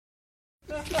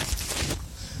I'm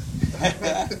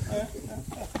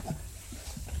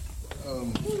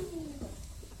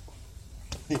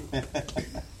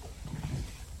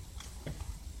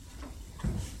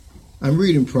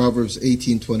reading Proverbs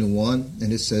 18:21,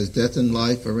 and it says, "Death and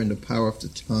life are in the power of the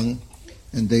tongue,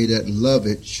 and they that love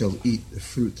it shall eat the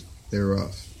fruit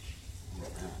thereof."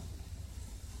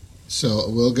 So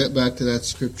we'll get back to that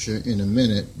scripture in a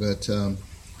minute, but I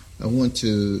want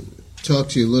to talk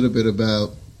to you a little bit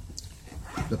about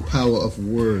the power of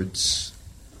words,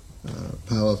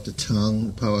 power of the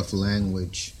tongue, power of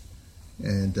language,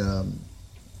 and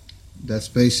that's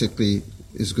basically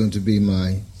is going to be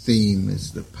my theme,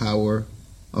 is the power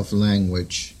of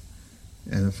language,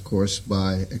 and of course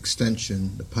by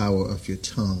extension the power of your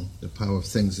tongue, the power of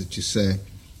things that you say.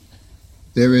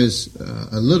 There is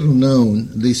a little known,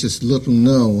 at least it's little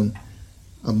known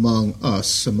among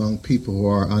us, among people who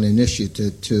are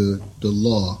uninitiated to the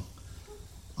law,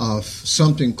 of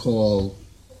something called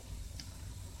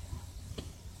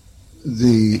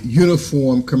the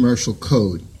Uniform Commercial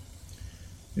Code.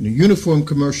 And the Uniform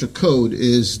Commercial Code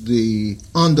is the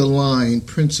underlying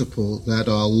principle that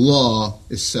our law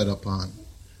is set upon.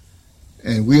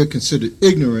 And we are considered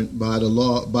ignorant by the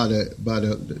law, by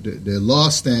the law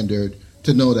standard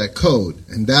to know that code.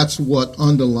 And that's what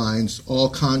underlines all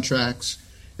contracts.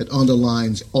 It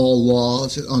underlines all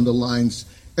laws. It underlines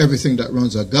everything that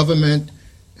runs our government.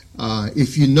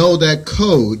 If you know that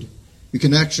code, you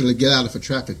can actually get out of a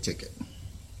traffic ticket,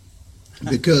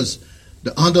 because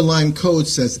the underlying code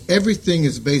says everything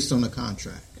is based on a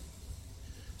contract.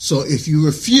 So if you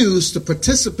refuse to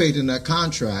participate in that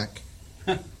contract,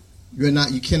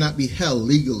 you cannot be held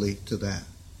legally to that.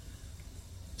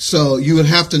 So you would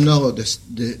have to know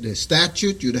the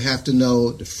statute, you'd have to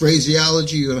know the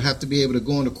phraseology, you would have to be able to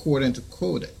go into court and to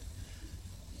quote it.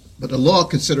 But the law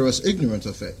considers us ignorant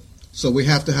of it. So we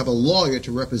have to have a lawyer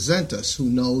to represent us who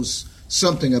knows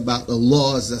something about the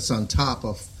laws that's on top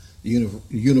of the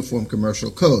Uniform Commercial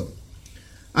Code.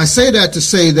 I say that to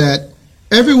say that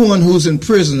everyone who's in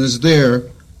prison is there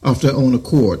of their own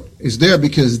accord, is there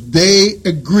because they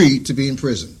agreed to be in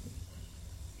prison.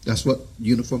 That's what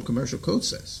Uniform Commercial Code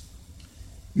says.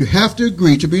 You have to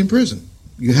agree to be in prison.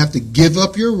 You have to give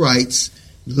up your rights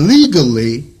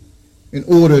legally in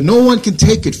order. No one can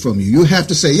take it from you. You have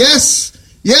to say, yes,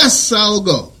 yes, I'll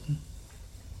go.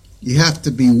 You have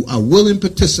to be a willing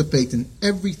participant in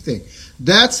everything.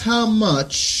 That's how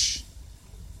much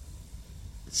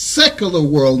secular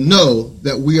world know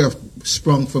that we are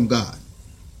sprung from God.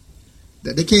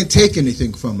 That they can't take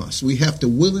anything from us. We have to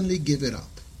willingly give it up.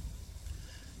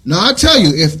 Now, I tell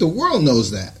you, if the world knows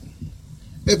that,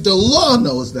 if the law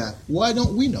knows that, why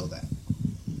don't we know that?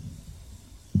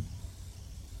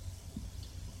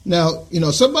 Now,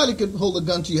 somebody could hold a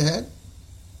gun to your head,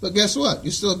 but guess what?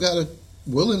 You still got to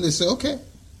willingly say, okay.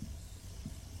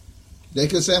 They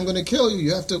could say, I'm going to kill you.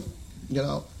 You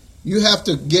have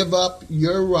to give up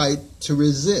your right to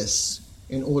resist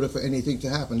in order for anything to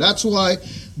happen. That's why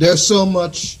there's so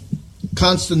much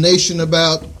consternation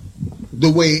about the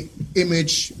way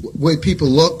people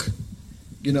look.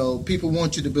 People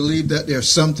want you to believe that they're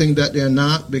something that they're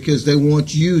not, because they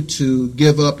want you to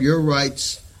give up your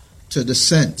rights to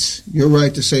dissent, your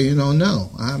right to say, no,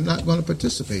 I'm not going to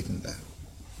participate in that.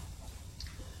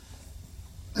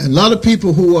 And a lot of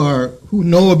people who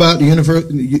know about the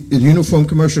Uniform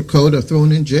Commercial Code are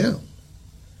thrown in jail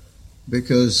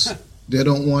because they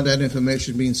don't want that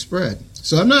information being spread.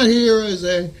 So I'm not here as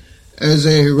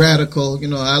a radical.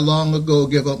 I long ago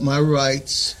gave up my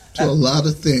rights to a lot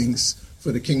of things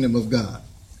for the kingdom of God.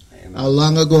 Amen. I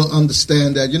long ago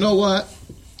understand that,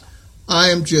 I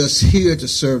am just here to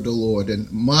serve the Lord, and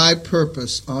my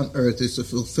purpose on earth is to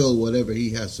fulfill whatever He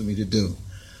has for me to do.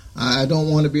 I don't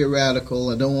want to be a radical.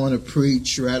 I don't want to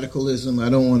preach radicalism. I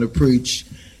don't want to preach,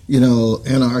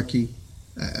 anarchy.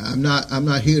 I'm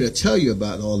not here to tell you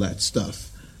about all that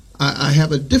stuff. I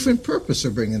have a different purpose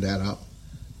of bringing that up,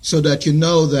 so that you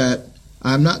know that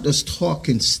I'm not just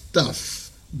talking stuff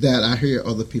that I hear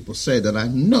other people say, that I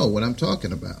know what I'm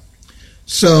talking about.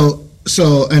 So,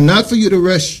 and not for you to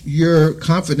rest your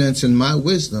confidence in my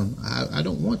wisdom. I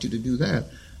don't want you to do that,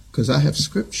 because I have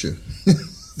scripture.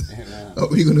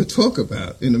 What we're going to talk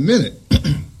about in a minute.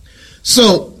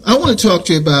 So I want to talk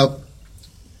to you about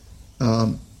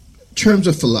terms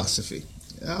of philosophy.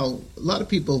 Now, a lot of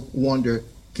people wonder,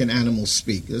 can animals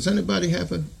speak? Does anybody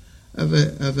have a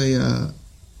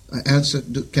answer?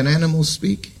 Can animals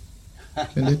speak?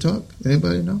 Can they talk?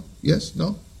 Anybody know? Yes?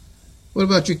 No? What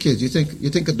about your kids? You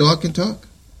think a dog can talk?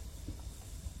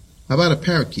 How about a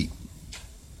parakeet?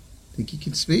 Think he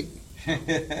can speak?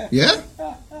 Yeah?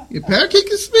 Your parakeet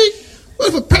can speak? What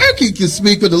if a parakeet can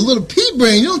speak with a little pea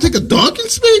brain. You don't think a dog can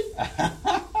speak?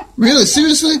 Really?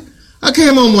 Seriously? I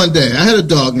came home one day. I had a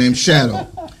dog named Shadow.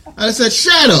 I said,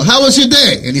 Shadow, how was your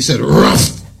day? And he said,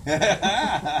 rough.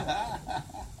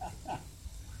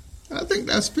 I think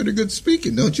that's pretty good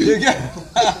speaking, don't you?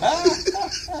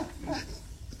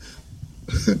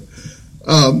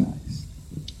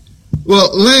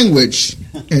 Well, language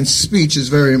and speech is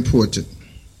very important.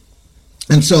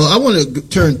 And so I want to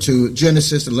turn to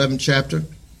Genesis 11th chapter.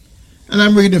 And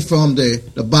I'm reading from the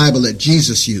Bible that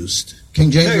Jesus used.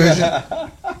 King James Version.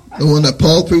 The one that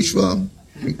Paul preached from.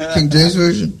 King James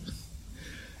Version.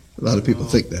 A lot of people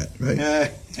think that,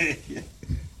 right?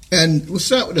 And we'll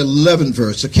start with the 11th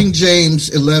verse. So King James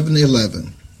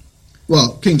 11:11.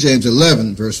 Well, King James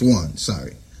 11, verse 1.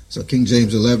 Sorry. So King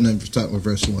James 11, and start with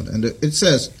verse 1. And it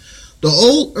says, the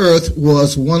whole earth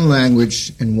was one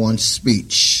language and one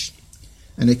speech.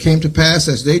 And it came to pass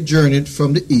as they journeyed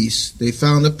from the east, they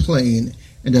found a plain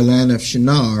in the land of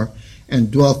Shinar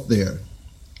and dwelt there.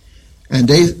 And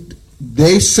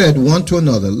they said one to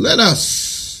another,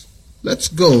 let's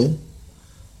go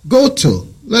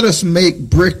to, let us make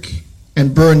brick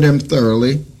and burn them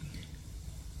thoroughly.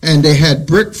 And they had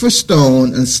brick for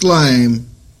stone and slime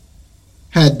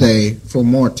had they for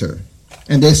mortar.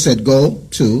 And they said, go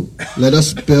to, let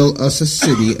us build us a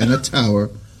city and a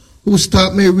tower, whose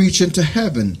top may reach into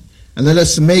heaven, and let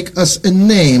us make us a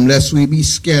name, lest we be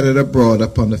scattered abroad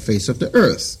upon the face of the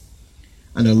earth.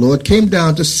 And the Lord came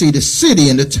down to see the city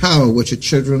and the tower which the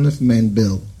children of men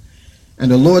built. And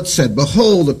the Lord said,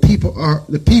 behold, the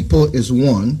people is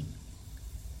one,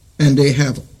 and they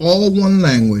have all one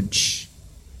language.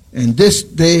 And this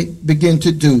they begin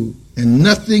to do, and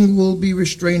nothing will be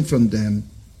restrained from them,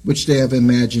 which they have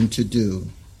imagined to do.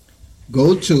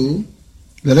 Go to,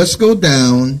 let us go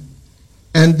down,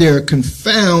 and there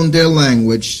confound their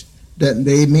language, that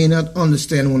they may not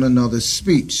understand one another's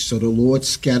speech. So the Lord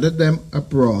scattered them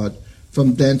abroad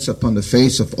from thence upon the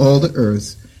face of all the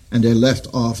earth, and they left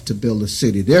off to build a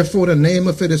city. Therefore the name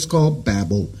of it is called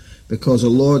Babel, because the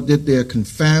Lord did there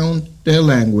confound their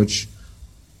language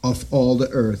of all the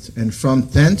earth. And from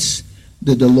thence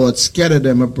did the Lord scatter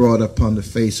them abroad upon the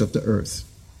face of the earth.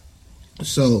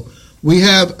 So we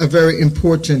have a very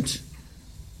important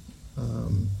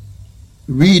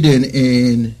reading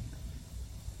in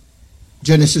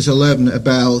Genesis 11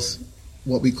 about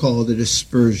what we call the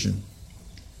dispersion.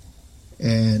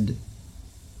 And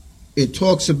it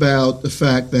talks about the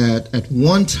fact that at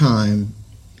one time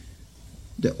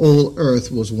the whole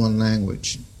earth was one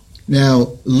language.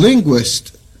 Now,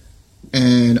 linguists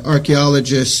and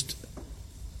archaeologists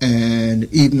and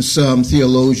even some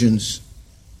theologians,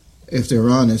 if they're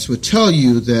honest, would tell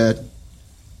you that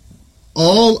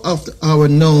all of our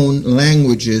known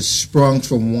languages sprung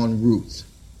from one root.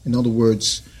 In other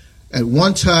words, at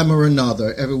one time or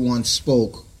another, everyone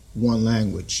spoke one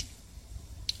language.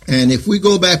 And if we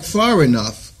go back far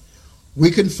enough,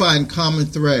 we can find common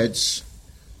threads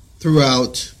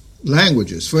throughout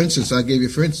languages. For instance, I gave you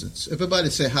for instance. Everybody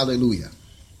say hallelujah.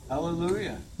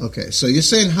 Hallelujah. Okay, so you're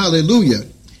saying hallelujah,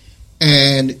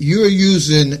 and you're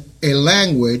using a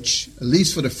language, at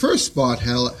least for the first part,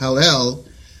 Hallel,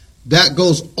 that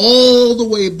goes all the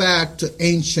way back to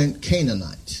ancient Canaan.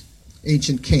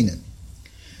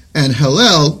 And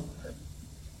Hallel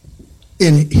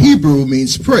in Hebrew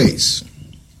means praise.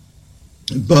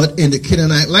 But in the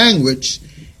Canaanite language,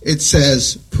 it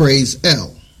says praise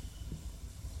El.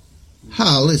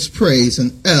 Hal is praise,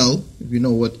 and El, if you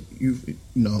know what you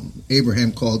know,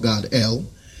 Abraham called God El.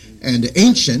 And the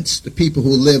ancients, the people who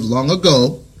lived long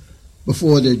ago,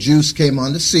 before the Jews came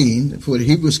on the scene, before the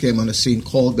Hebrews came on the scene,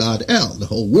 called God El. The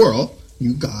whole world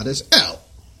knew God as El.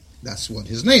 That's what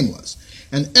his name was.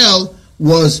 And El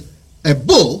was a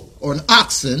bull or an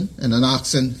oxen, and an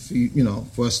oxen,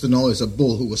 for us to know, is a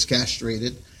bull who was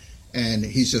castrated, and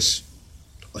his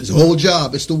whole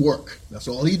job is to work. That's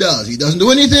all he does. He doesn't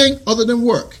do anything other than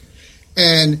work.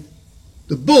 And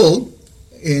the bull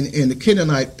in the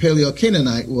Canaanite,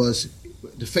 Paleo-Canaanite, was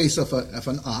the face of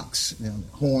an ox,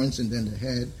 horns and then the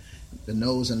head, the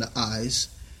nose and the eyes,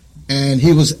 and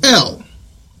he was El.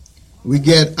 We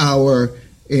get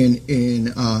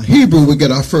in Hebrew, we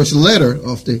get our first letter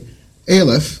of the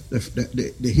Aleph,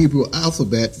 the Hebrew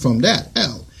alphabet, from that,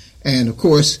 El. And of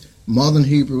course, modern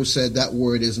Hebrew said that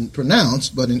word isn't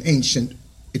pronounced, but in ancient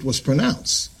it was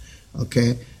pronounced.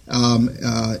 Okay,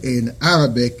 in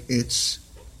Arabic it's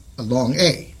a long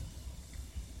A.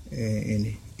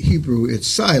 In Hebrew it's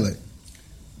silent.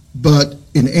 But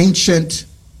in ancient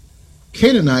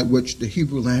Canaanite, which the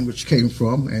Hebrew language came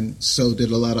from, and so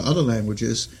did a lot of other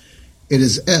languages, it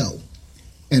is El.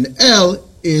 And El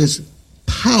is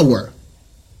power,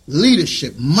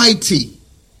 leadership, mighty.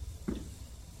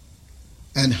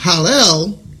 And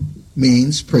Hallel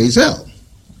means praise El.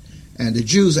 And the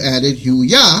Jews added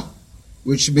Huyah,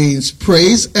 which means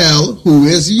praise El, who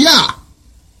is Yah.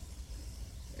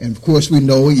 And of course we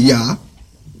know Yah.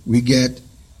 We get,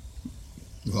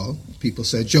 well, people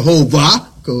said Jehovah,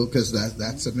 because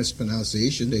that's a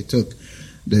mispronunciation. They took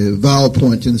the vowel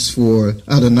pointings for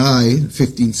Adonai,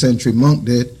 15th century monk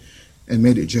did, and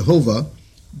made it Jehovah.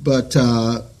 But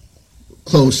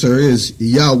closer is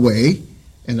Yahweh.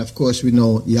 And of course we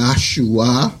know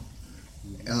Yahshua.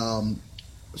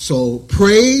 So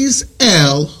praise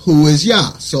El, who is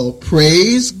Yah. So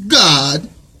praise God,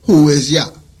 who is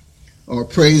Yah. Or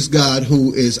praise God,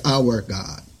 who is our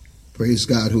God. Praise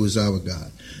God, who is our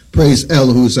God. Praise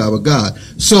El, who is our God.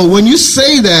 So when you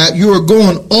say that, you are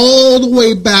going all the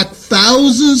way back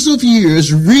thousands of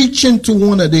years, reaching to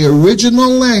one of the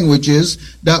original languages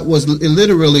that was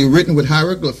literally written with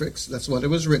hieroglyphics. That's what it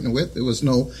was written with. There was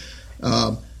no...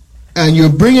 and you're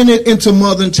bringing it into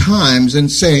modern times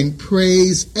and saying,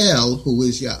 praise El, who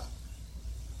is Yah.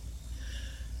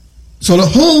 So the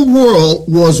whole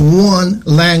world was one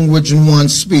language and one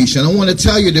speech. And I want to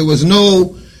tell you, there was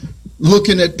no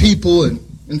looking at people and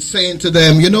saying to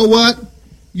them, you know what?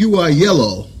 You are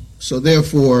yellow, so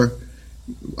therefore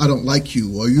I don't like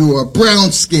you. Or you are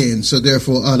brown skinned, so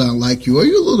therefore I don't like you. Or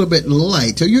you're a little bit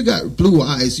light. Or you got blue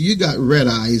eyes. Or you got red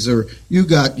eyes. Or you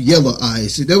got yellow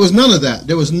eyes. There was none of that.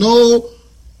 There was no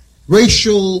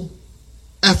racial,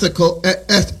 ethnic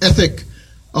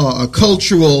or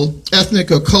cultural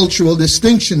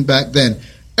distinction back then.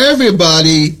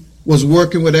 Everybody was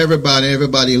working with everybody.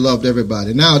 Everybody loved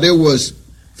everybody. Now, there was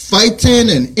fighting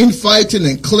and infighting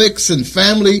and cliques and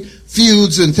family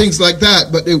feuds and things like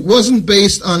that, but it wasn't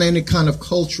based on any kind of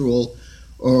cultural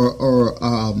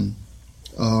or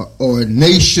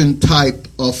nation type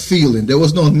of feeling. There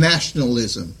was no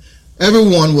nationalism.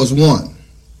 Everyone was one.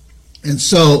 And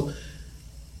so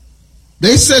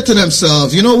they said to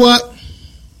themselves, you know what?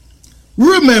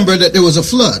 Remember that there was a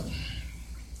flood.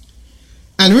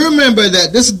 And remember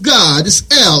that this God, this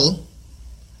El,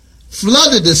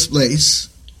 flooded this place.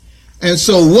 And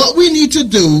so what we need to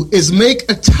do is make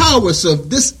a tower, so if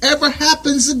this ever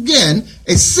happens again,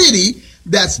 a city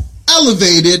that's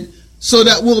elevated so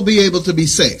that we'll be able to be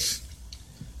safe.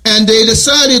 And they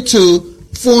decided to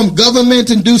form government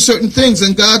and do certain things.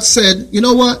 And God said, you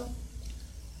know what?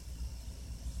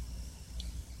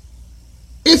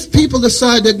 If people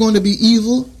decide they're going to be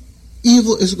evil,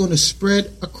 evil is going to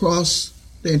spread across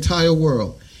the entire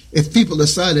world. If people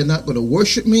decide they're not going to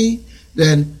worship me,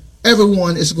 then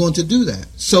everyone is going to do that.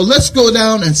 So let's go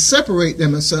down and separate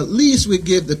them, and so at least we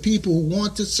give the people who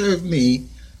want to serve me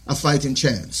a fighting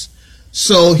chance.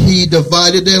 So he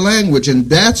divided their language, and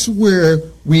that's where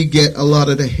we get a lot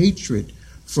of the hatred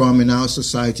from in our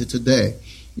society today.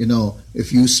 You know,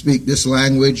 if you speak this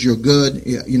language, you're good.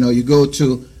 You know, you go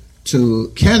to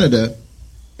Canada,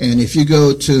 and if you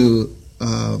go to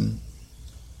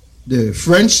the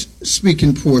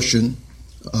French-speaking portion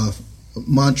of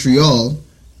Montreal,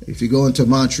 if you go into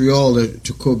Montreal or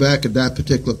to Quebec, at that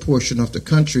particular portion of the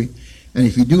country, and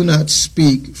if you do not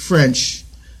speak French,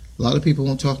 a lot of people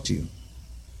won't talk to you.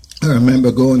 I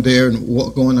remember going there and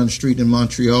going on the street in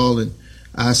Montreal and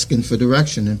asking for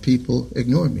direction, and people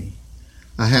ignored me.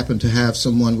 I happened to have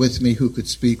someone with me who could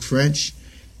speak French,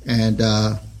 and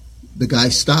the guy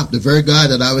stopped. The very guy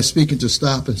that I was speaking to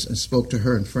stopped and spoke to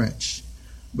her in French,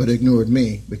 but ignored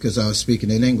me because I was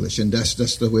speaking in English, and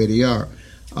that's the way they are.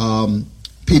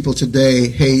 People today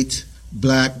hate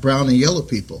black, brown, and yellow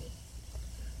people.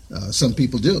 Some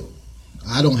people do.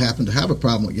 I don't happen to have a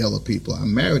problem with yellow people.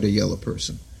 I'm married a yellow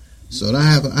person, so I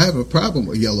have a problem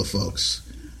with yellow folks.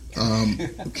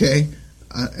 Okay,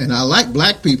 and I like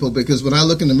black people because when I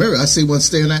look in the mirror, I see one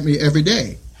staring at me every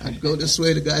day. I go this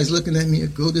way, the guy's looking at me. I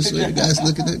go this way, the guy's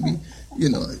looking at me. You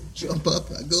know, I jump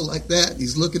up, I go like that.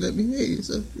 He's looking at me. Hey,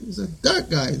 he's a dark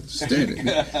guy staring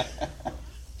at me.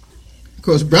 Of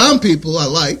course, brown people I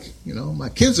like. You know, my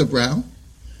kids are brown.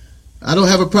 I don't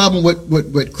have a problem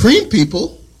with cream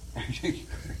people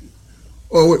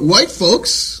or with white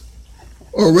folks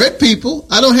or red people.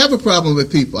 I don't have a problem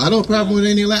with people. I don't have a problem with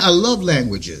any language. I love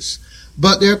languages.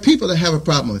 But there are people that have a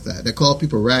problem with that. They call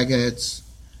people ragheads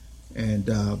and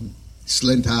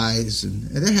slint eyes, and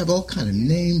they have all kind of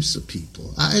names of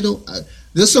people.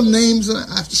 There's some names that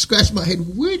I have to scratch my head.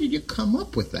 Where did you come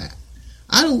up with that?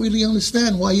 I don't really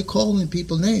understand why you're calling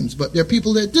people names, but there are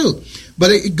people that do.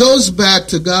 But it goes back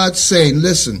to God saying,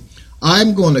 listen,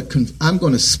 I'm going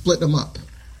to split them up.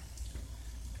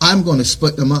 I'm going to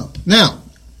split them up. Now,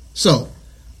 so,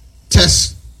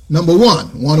 test number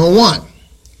 1, 101.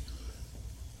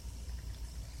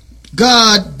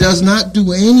 God does not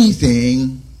do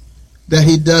anything that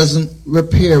he doesn't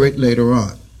repair it later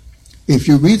on. If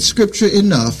you read scripture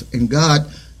enough and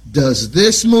God does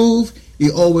this move,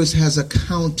 he always has a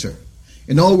counter.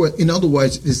 In other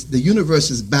words, the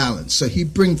universe is balanced, so he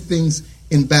brings things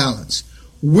in balance.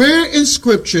 Where in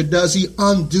scripture does he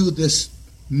undo this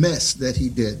mess that he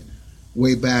did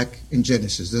way back in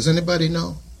Genesis? Does anybody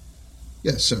know?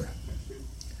 Yes, sir.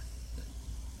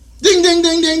 Ding, ding,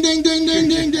 ding, ding, ding, ding, ding,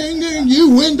 ding, ding, ding.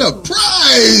 You win the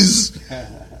prize.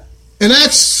 And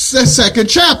Acts the 2nd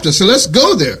chapter. So let's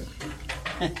go there.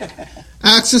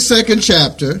 Acts the 2nd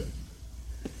chapter.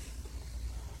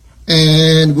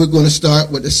 And we're going to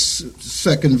start with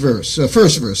the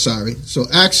first verse, sorry. So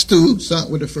Acts 2, start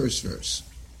with the first verse.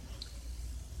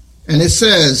 And it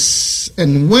says,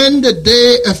 and when the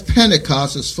day of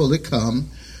Pentecost is fully come,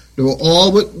 they were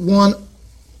all with one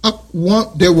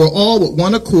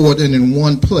accord and in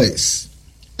one place.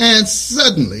 And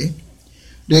suddenly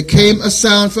there came a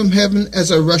sound from heaven as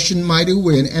a rushing mighty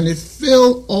wind, and it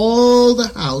filled all the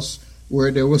house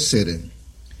where they were sitting.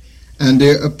 And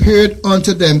there appeared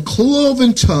unto them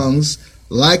cloven tongues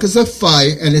like as of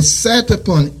fire, and it sat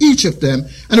upon each of them,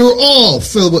 and they were all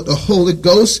filled with the Holy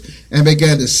Ghost, and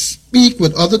began to speak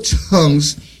with other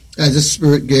tongues as the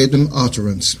Spirit gave them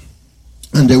utterance.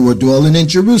 And they were dwelling in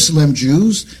Jerusalem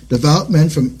Jews, devout men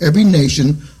from every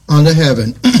nation under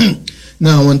heaven.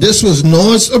 Now when this was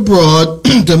noised abroad,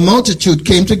 the multitude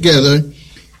came together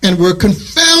and were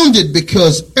confounded,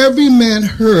 because every man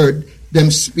heard them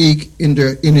speak in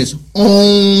his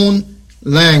own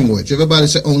language. Everybody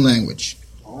say own language.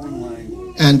 Own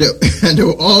language. And they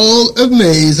were all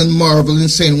amazed and marveling,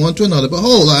 saying one to another,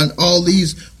 behold, aren't all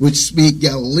these which speak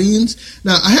Galileans?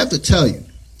 Now I have to tell you,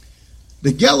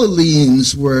 the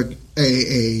Galileans were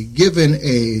given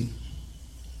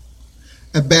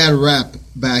a bad rap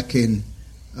back in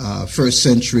first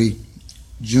century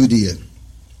Judea.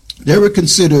 They were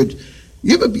considered.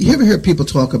 You ever hear people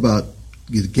talk about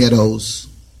the ghettos,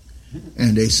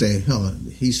 and they say, "Oh,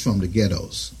 he's from the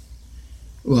ghettos."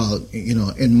 Well,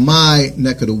 in my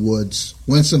neck of the woods,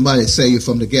 when somebody say you're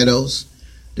from the ghettos,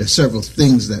 there's several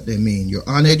things that they mean. You're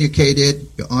uneducated,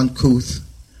 you're uncouth,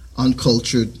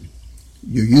 uncultured.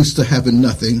 You're used to having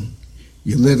nothing.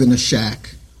 You live in a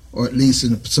shack, or at least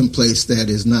in some place that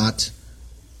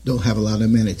don't have a lot of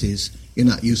amenities. You're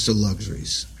not used to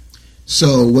luxuries.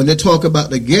 So when they talk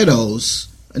about the ghettos,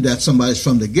 and that somebody's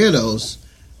from the ghettos,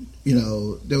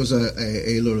 there was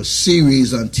a little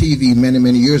series on TV many,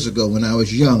 many years ago when I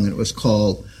was young, and it was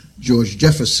called George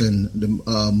Jefferson,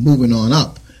 Moving On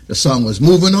Up. The song was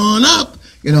Moving On Up,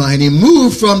 and he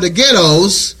moved from the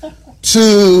ghettos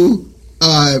to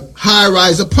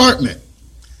high-rise apartment,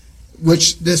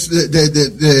 which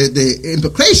the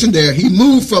implication there, he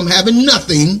moved from having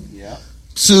nothing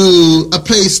to a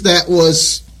place that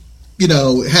was,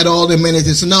 had all the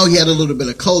amenities. So now he had a little bit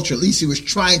of culture. At least he was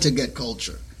trying to get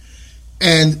culture.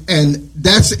 And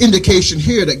that's the indication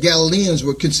here that Galileans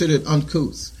were considered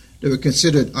uncouth. They were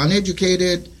considered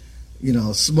uneducated,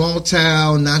 small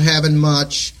town, not having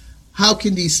much. How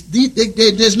can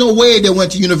there's no way they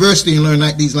went to university and learned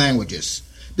these languages.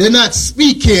 They're not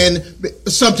speaking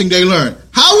something they learned.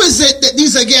 How is it that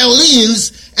these are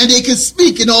Galileans and they can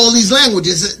speak in all these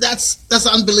languages? That's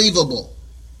unbelievable.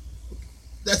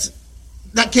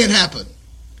 That can't happen.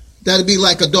 That'd be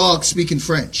like a dog speaking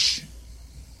French.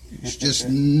 It's just,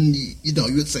 you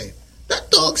would say, that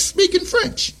dog's speaking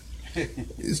French.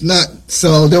 It's not.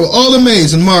 So they were all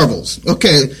amazed and marvels.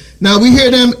 Okay, now we hear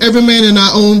them, every man in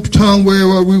our own tongue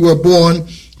where we were born,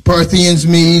 Parthians,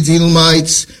 Medes,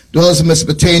 Elamites, dwellers of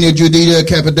Mesopotamia, Judea,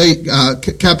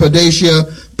 Cappadocia,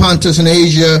 Pontus and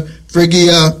Asia,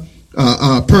 Phrygia,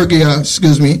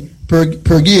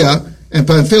 Pergia, and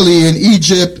Pamphylia, and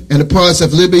Egypt, and the parts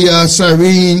of Libya,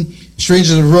 Cyrene,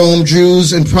 strangers of Rome,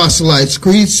 Jews and proselytes,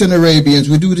 Greeks and Arabians.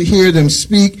 We do hear them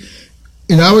speak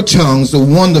in our tongues the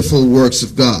wonderful works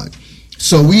of God.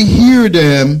 So we hear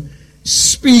them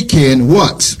speaking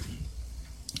what?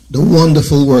 The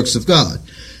wonderful works of God.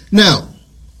 Now,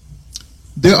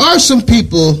 there are some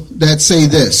people that say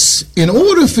this: in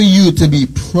order for you to be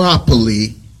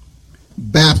properly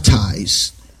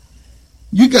baptized,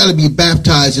 you got to be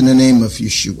baptized in the name of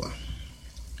Yeshua.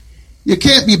 You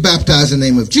can't be baptized in the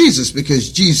name of Jesus,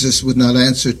 because Jesus would not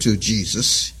answer to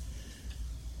Jesus.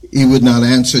 He would not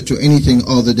answer to anything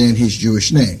other than his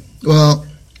Jewish name. Well,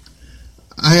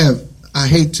 I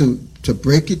hate to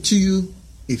break it to you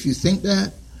if you think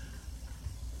that,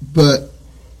 but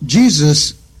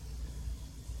Jesus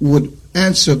would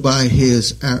answer by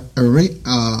his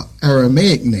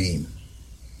Aramaic name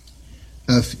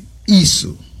of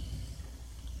Isu.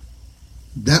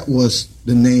 that was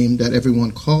the name that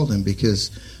everyone called him,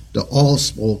 because they all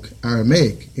spoke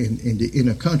Aramaic in the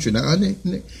inner country. Now,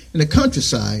 in the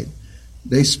countryside,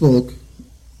 they spoke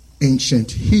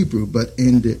ancient Hebrew, but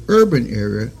in the urban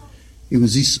area, it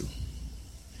was Isu.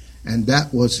 And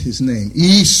that was his name,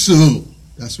 Isu.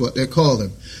 That's what they called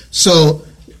him. So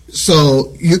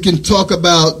you can talk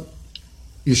about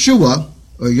Yeshua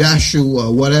or Yahshua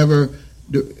or whatever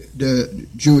the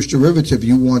Jewish derivative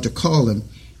you want to call him,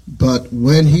 but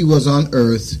when he was on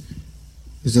earth,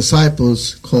 his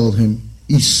disciples called him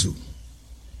Isu.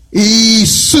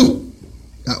 Isu.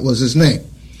 That was his name.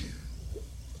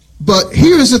 But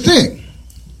here's the thing.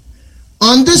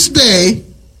 On this day,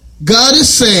 God is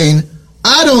saying,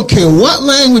 I don't care what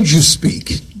language you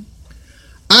speak.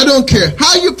 I don't care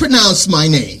how you pronounce my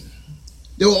name.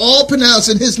 They were all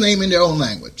pronouncing his name in their own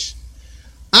language.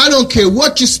 I don't care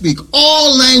what you speak.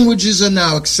 All languages are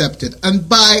now accepted. And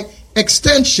by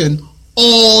extension,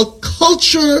 all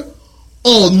culture,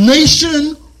 all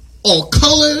nation, all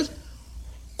color,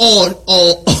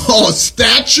 all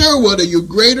stature, whether you're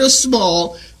great or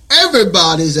small,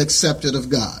 everybody's accepted of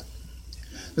God.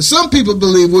 And some people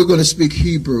believe we're going to speak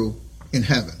Hebrew in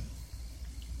heaven.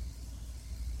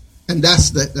 And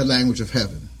that's the language of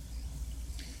heaven.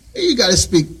 You got to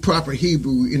speak proper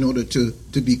Hebrew in order to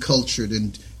be cultured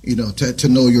and, to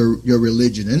know your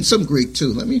religion. And some Greek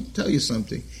too. Let me tell you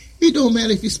something. It don't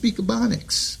matter if you speak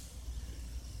Ebonics.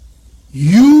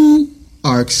 You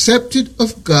are accepted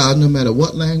of God no matter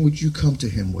what language you come to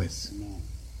him with.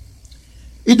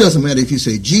 It doesn't matter if you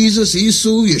say Jesus,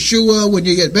 Isu, Yeshua when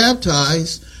you get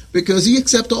baptized, because he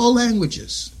accepts all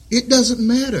languages. It doesn't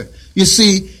matter. You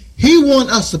see, he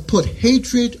wants us to put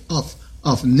hatred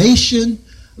of nation,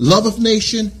 love of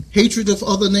nation, hatred of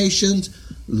other nations,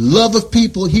 love of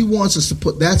people. He wants us to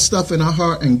put that stuff in our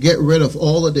heart and get rid of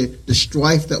all of the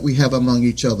strife that we have among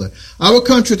each other. Our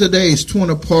country today is torn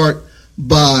apart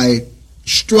by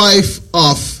strife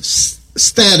of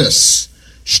status,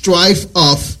 strife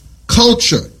of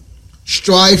culture,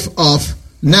 strife of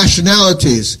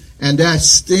nationalities, and that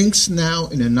stinks now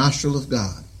in the nostril of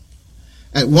God.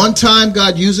 At one time,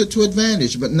 God used it to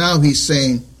advantage, but now he's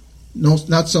saying, no,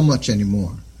 not so much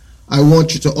anymore. I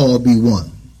want you to all be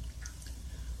one.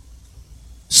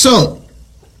 So,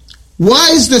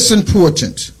 why is this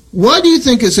important? Why do you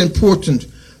think it's important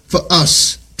for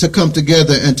us to come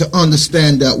together and to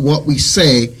understand that what we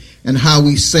say and how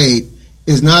we say it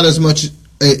is not as much,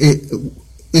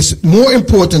 it's more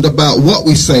important about what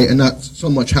we say and not so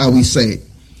much how we say it.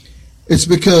 It's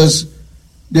because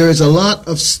there is a lot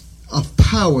of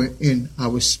power in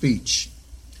our speech.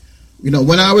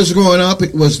 When I was growing up,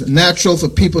 it was natural for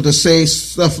people to say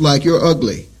stuff like, you're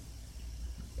ugly,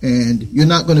 and you're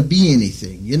not going to be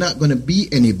anything. You're not going to be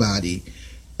anybody.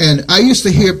 And I used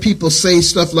to hear people say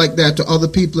stuff like that to other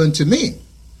people and to me.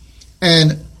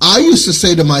 And I used to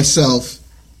say to myself,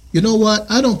 you know what?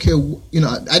 I don't care.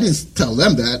 I didn't tell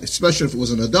them that, especially if it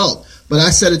was an adult. But I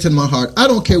said it in my heart. I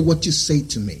don't care what you say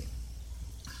to me.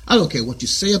 I don't care what you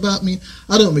say about me.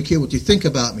 I don't care what you think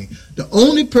about me. The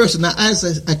only person, now as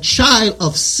a child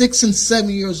of 6 and 7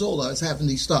 years old, I was having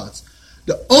these thoughts.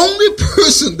 The only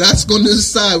person that's going to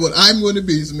decide what I'm going to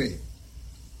be is me.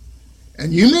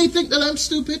 And you may think that I'm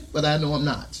stupid, but I know I'm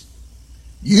not.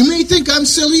 You may think I'm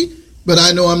silly, but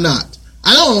I know I'm not.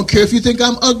 I don't care if you think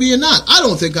I'm ugly or not. I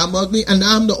don't think I'm ugly, and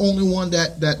I'm the only one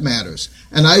that matters.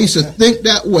 And I used to think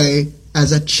that way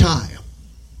as a child.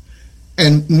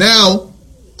 And now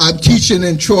I'm teaching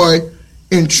in Troy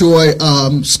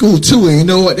school too, and you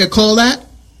know what they call that?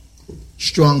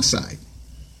 Strong side.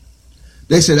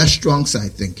 They say that's strong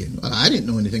side thinking. Well, I didn't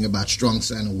know anything about strong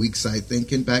side and weak side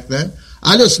thinking back then.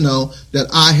 I just know that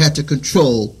I had to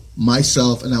control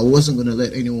myself, and I wasn't going to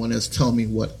let anyone else tell me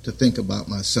what to think about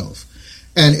myself.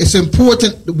 And it's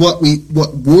important what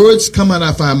words come out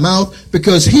of our mouth,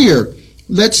 because here,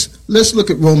 let's look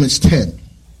at Romans 10.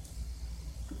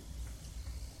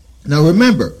 Now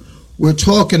remember, we're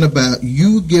talking about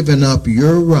you giving up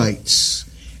your rights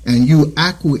and you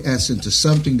acquiescing to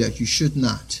something that you should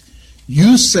not.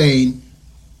 You saying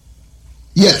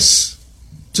yes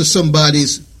to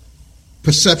somebody's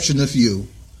perception of you,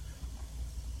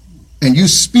 and you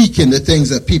speaking the things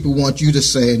that people want you to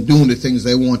say and doing the things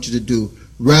they want you to do,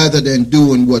 rather than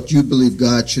doing what you believe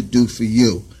God should do for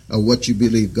you or what you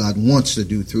believe God wants to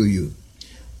do through you.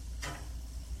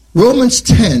 Romans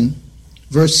 10,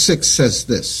 verse 6 says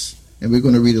this, and we're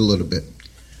going to read a little bit.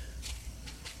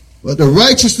 But the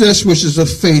righteousness which is of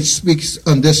faith speaks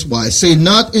on this wise. Say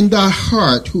not in thy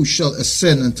heart, who shall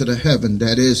ascend unto the heaven,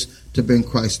 that is, to bring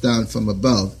Christ down from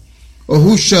above, or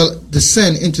who shall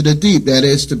descend into the deep, that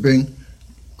is, to bring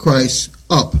Christ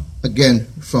up again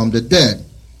from the dead.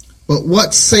 But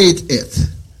what saith it?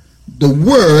 The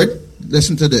word,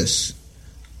 listen to this,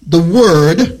 the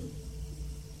word,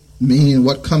 meaning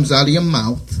what comes out of your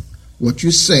mouth, what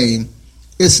you're saying,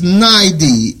 is nigh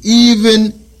thee,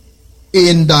 even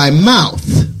in thy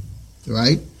mouth,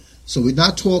 right? So we're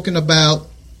not talking about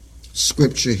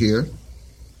scripture here.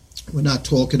 We're not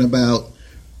talking about,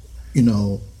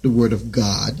 the word of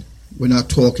God. We're not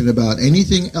talking about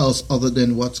anything else other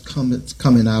than what's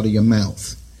coming out of your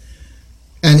mouth.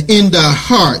 And in thy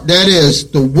heart, that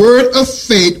is the word of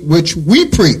faith which we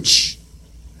preach.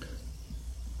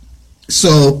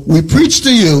 So we preach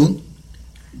to you,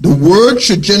 the word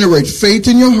should generate faith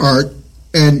in your heart,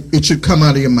 and it should come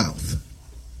out of your mouth.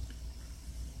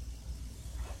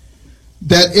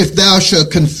 That if thou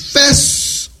shalt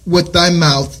confess with thy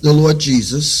mouth the Lord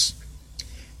Jesus,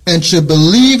 and shalt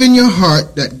believe in your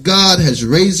heart that God has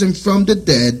raised him from the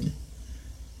dead,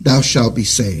 thou shalt be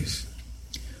saved.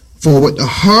 For with the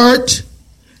heart,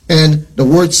 and the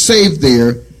word saved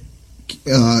there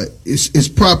is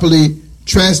properly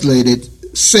translated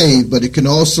saved, but it can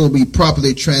also be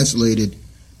properly translated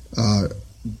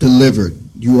delivered.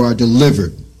 You are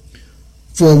delivered.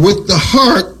 For with the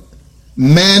heart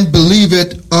man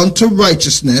believeth unto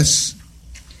righteousness,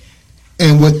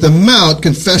 and with the mouth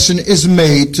confession is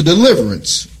made to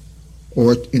deliverance,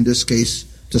 or in this case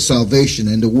to salvation,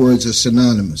 and the words are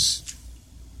synonymous.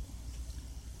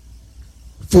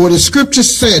 For the scripture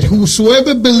said,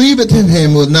 whosoever believeth in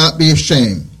him will not be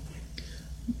ashamed.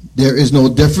 There is no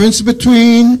difference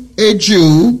between a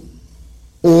Jew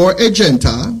or a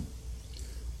Gentile,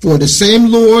 for the same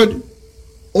Lord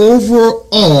over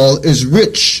all is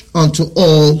rich unto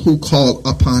all who call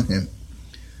upon him.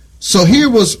 So here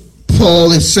was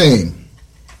Paul is saying,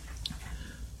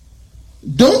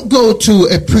 don't go to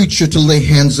a preacher to lay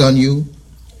hands on you.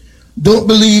 Don't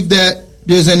believe that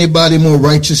there's anybody more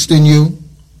righteous than you.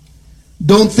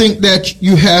 Don't think that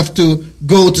you have to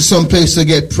go to some place to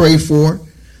get prayed for.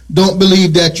 Don't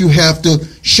believe that you have to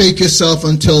shake yourself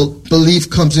until belief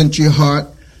comes into your heart.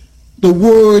 The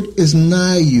word is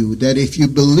nigh you, that if you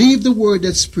believe the word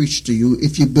that's preached to you,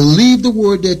 if you believe the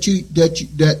word that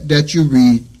you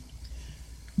read,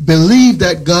 believe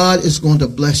that God is going to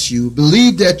bless you.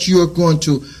 Believe that you're going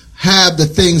to have the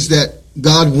things that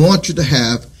God wants you to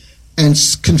have, and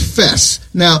confess.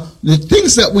 Now, the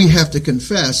things that we have to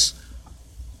confess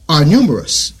are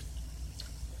numerous.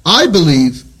 I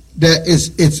believe that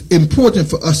it's important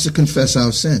for us to confess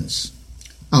our sins,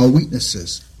 our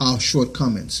weaknesses, our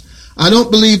shortcomings. I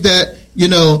don't believe that,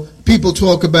 people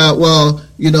talk about,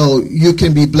 you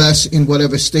can be blessed in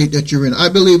whatever state that you're in. I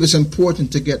believe it's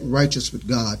important to get righteous with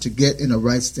God, to get in a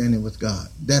right standing with God.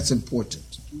 That's important.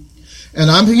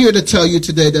 And I'm here to tell you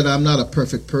today that I'm not a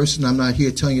perfect person. I'm not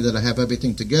here telling you that I have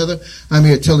everything together. I'm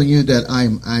here telling you that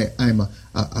I'm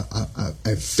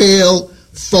a failed,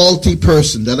 faulty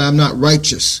person, that I'm not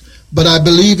righteous. But I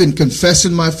believe in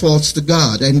confessing my faults to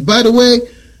God. And by the way,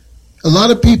 a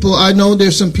lot of people, I know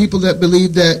there's some people that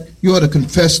believe that you ought to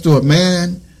confess to a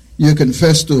man, you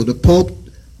confess to the Pope.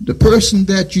 The person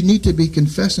that you need to be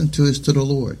confessing to is to the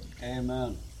Lord.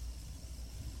 Amen.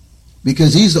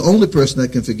 Because he's the only person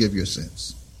that can forgive your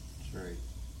sins. That's right.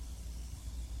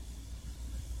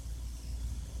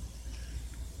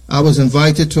 I was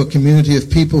invited to a community of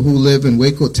people who live in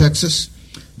Waco, Texas,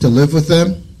 to live with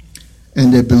them.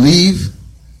 And they believe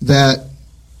that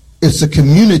it's a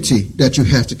community that you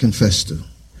have to confess to.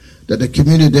 That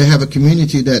they have a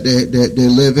community that they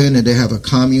live in, and they have a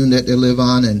commune that they live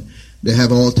on, and they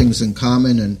have all things in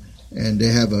common, and they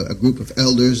have a group of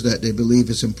elders that they believe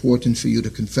it's important for you to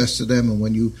confess to them. And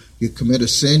when you commit a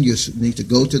sin, you need to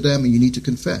go to them and you need to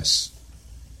confess.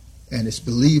 And it's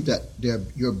believed that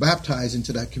you're baptized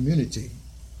into that community.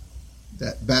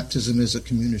 That baptism is a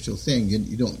communal thing.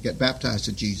 You don't get baptized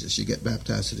to Jesus. You get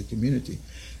baptized to the community.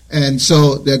 And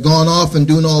so they're going off and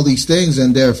doing all these things,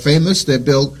 and they're famous. They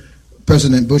built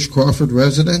President Bush Crawford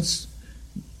residence.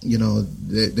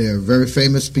 They're very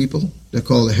famous people. They're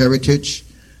called the Heritage.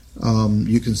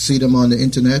 You can see them on the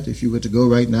internet if you were to go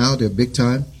right now. They're big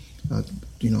time.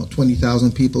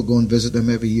 20,000 people go and visit them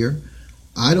every year.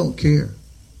 I don't care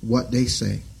what they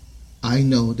say. I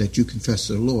know that you confess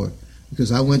to the Lord,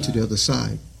 because I went to the other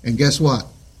side. And guess what?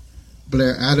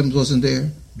 Blair Adams wasn't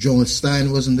there. Joan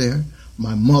Stein wasn't there.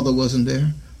 My mother wasn't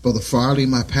there. Brother Farley,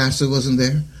 my pastor, wasn't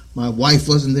there. My wife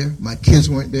wasn't there. My kids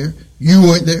weren't there. You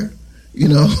weren't there.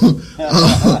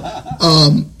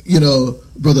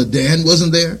 Brother Dan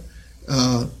wasn't there.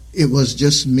 It was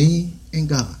just me and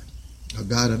God, or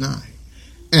God and I.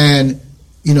 And,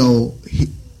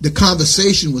 the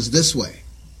conversation was this way.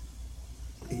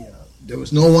 There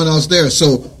was no one else there.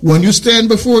 So when you stand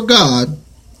before God,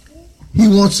 he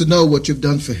wants to know what you've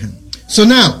done for him. So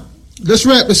now, let's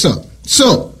wrap this up.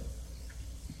 So,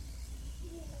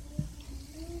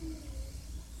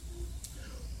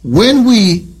 when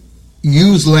we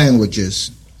use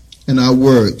languages in our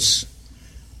words,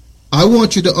 I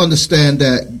want you to understand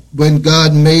that when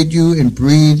God made you and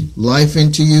breathed life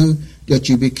into you, that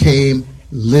you became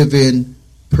living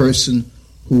person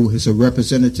who is a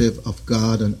representative of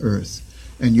God on earth.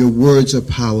 And your words are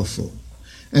powerful.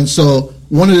 And so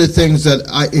one of the things that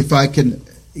if I can,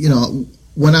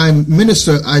 when I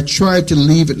minister, I try to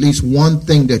leave at least one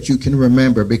thing that you can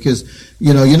remember, because,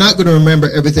 you're not going to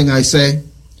remember everything I say.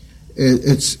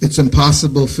 It's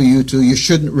impossible for you to. You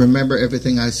shouldn't remember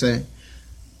everything I say.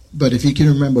 But if you can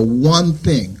remember one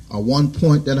thing or one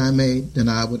point that I made, then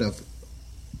I would have,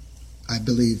 I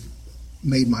believe,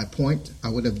 made my point. I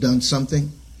would have done something.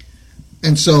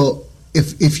 And so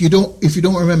if you don't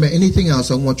remember anything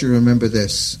else, I want you to remember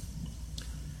this.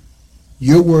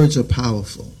 Your words are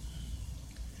powerful.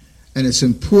 And it's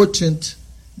important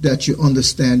that you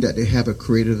understand that they have a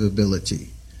creative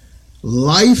ability.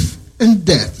 Life and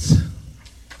death.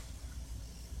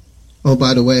 Oh,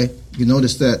 by the way, you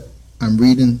notice that I'm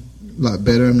reading a lot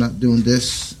better. I'm not doing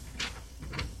this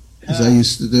as I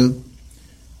used to do.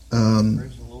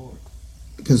 Praise the Lord.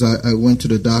 Because I went to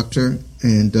the doctor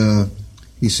and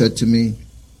he said to me,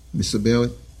 Mr.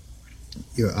 Bailey,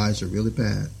 your eyes are really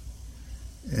bad.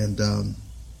 And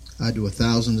I do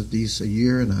 1,000 of these a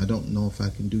year, and I don't know if I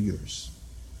can do yours.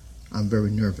 I'm very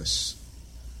nervous.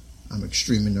 I'm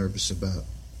extremely nervous about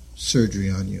surgery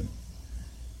on you.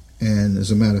 And as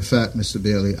a matter of fact, Mr.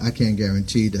 Bailey, I can't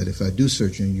guarantee that if I do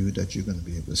surgery on you that you're going to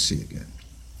be able to see again.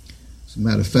 As a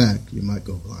matter of fact, you might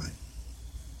go blind.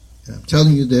 And I'm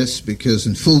telling you this because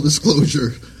in full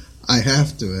disclosure, I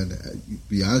have to. And to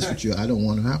be honest with you, I don't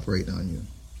want to operate on you.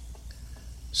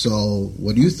 So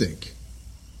what do you think?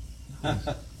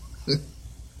 I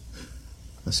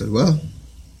said, well,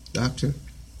 doctor,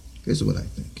 here's what I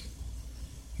think.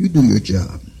 You do your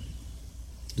job.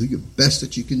 Do your best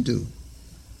that you can do.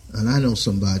 And I know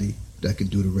somebody that can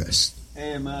do the rest.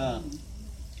 Amen.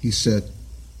 He said,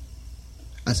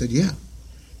 I said, yeah.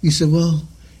 He said, well,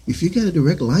 if you got a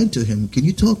direct line to him, can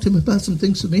you talk to him about some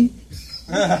things for me?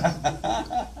 That's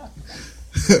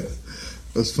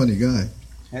a funny guy.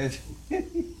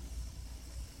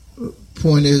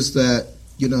 Point is that,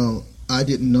 I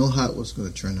didn't know how it was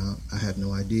going to turn out. I had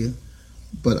no idea.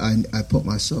 But I put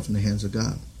myself in the hands of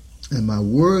God. And my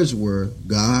words were,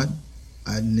 God,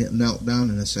 I knelt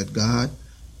down and I said, God,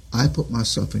 I put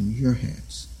myself in your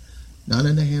hands, not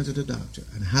in the hands of the doctor.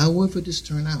 And however this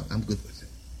turned out, I'm good with it.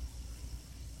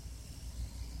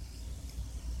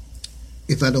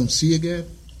 If I don't see again,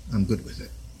 I'm good with it.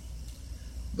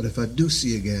 But if I do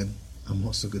see again, I'm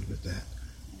also good with that.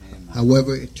 Amen.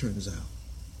 However it turns out,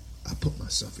 I put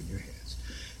myself in your hands.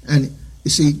 And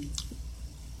you see,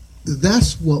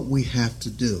 that's what we have to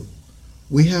do.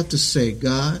 We have to say,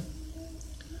 God,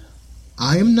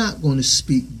 I am not going to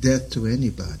speak death to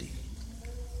anybody.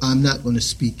 I'm not going to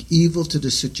speak evil to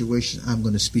the situation. I'm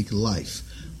going to speak life.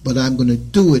 But I'm going to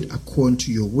do it according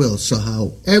to your will. So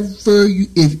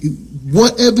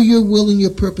whatever your will and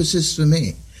your purpose is for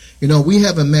me. We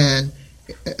have a man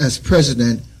as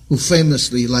president who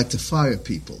famously liked to fire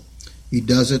people. He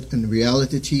does it in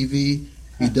reality TV.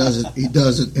 He does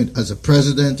it as a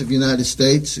president of the United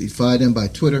States. He fired him by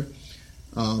Twitter.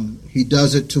 He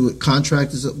does it to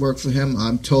contractors that work for him.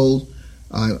 I'm told,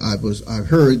 I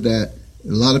heard that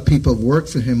a lot of people have worked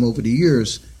for him over the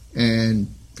years, and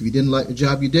if you didn't like the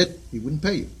job you did, he wouldn't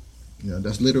pay you.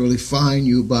 That's literally fine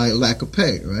you by lack of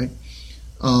pay, right?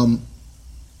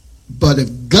 But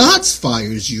if God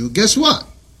fires you, guess what?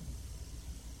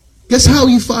 Guess how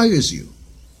he fires you?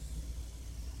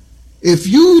 If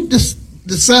you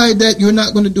decide that you're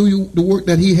not going to do the work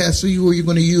that he has for you, or you're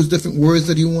going to use different words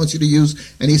that he wants you to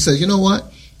use, and he says, you know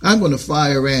what? I'm going to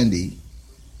fire Randy.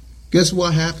 Guess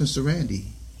what happens to Randy?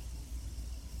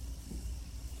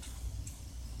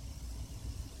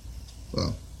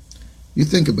 Well, you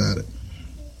think about it.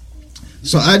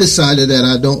 So I decided that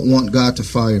I don't want God to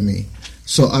fire me.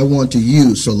 So I want to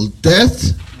use. So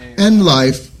death and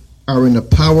life are in the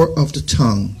power of the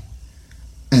tongue.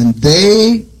 And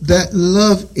they that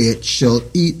love it shall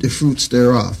eat the fruits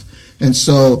thereof. And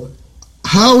so,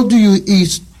 how do you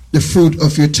eat the fruit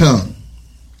of your tongue?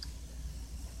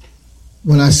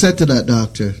 When I said to that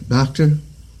doctor,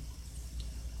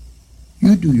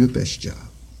 you do your best job.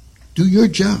 Do your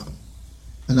job.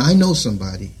 And I know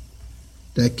somebody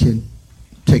that can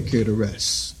take care of the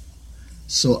rest.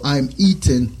 So I'm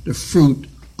eating the fruit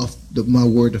of my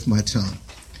word of my tongue.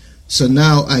 So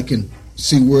now I can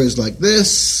see words like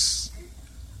this.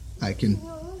 I can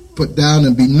put down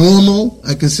and be normal.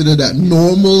 I consider that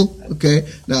normal. Okay.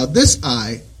 Now this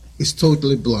eye is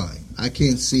totally blind. I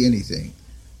can't see anything.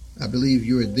 I believe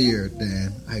you were there,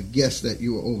 Dan. I guess that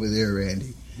you were over there,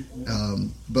 Randy.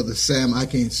 Brother Sam, I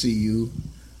can't see you.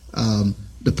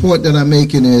 The point that I'm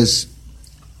making is,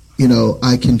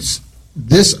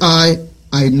 this eye,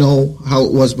 I know how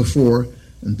it was before,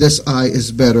 and this eye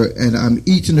is better, and I'm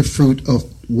eating the fruit of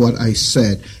what I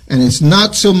said. And it's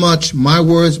not so much my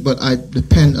words, but I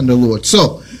depend on the Lord.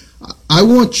 So I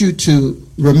want you to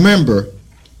remember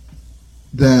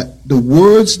that the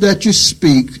words that you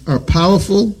speak are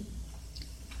powerful,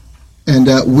 and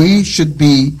that we should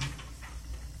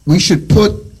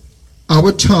put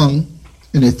our tongue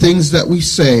and the things that we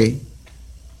say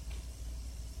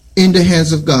in the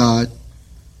hands of God,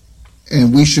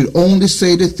 and we should only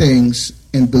say the things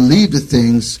and believe the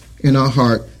things in our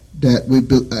heart that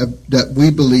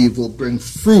we believe will bring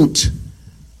fruit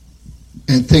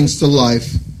and things to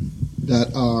life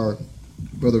that are,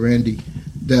 Brother Randy,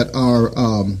 that are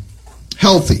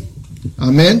healthy.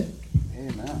 Amen?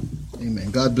 Amen.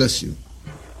 Amen. God bless you.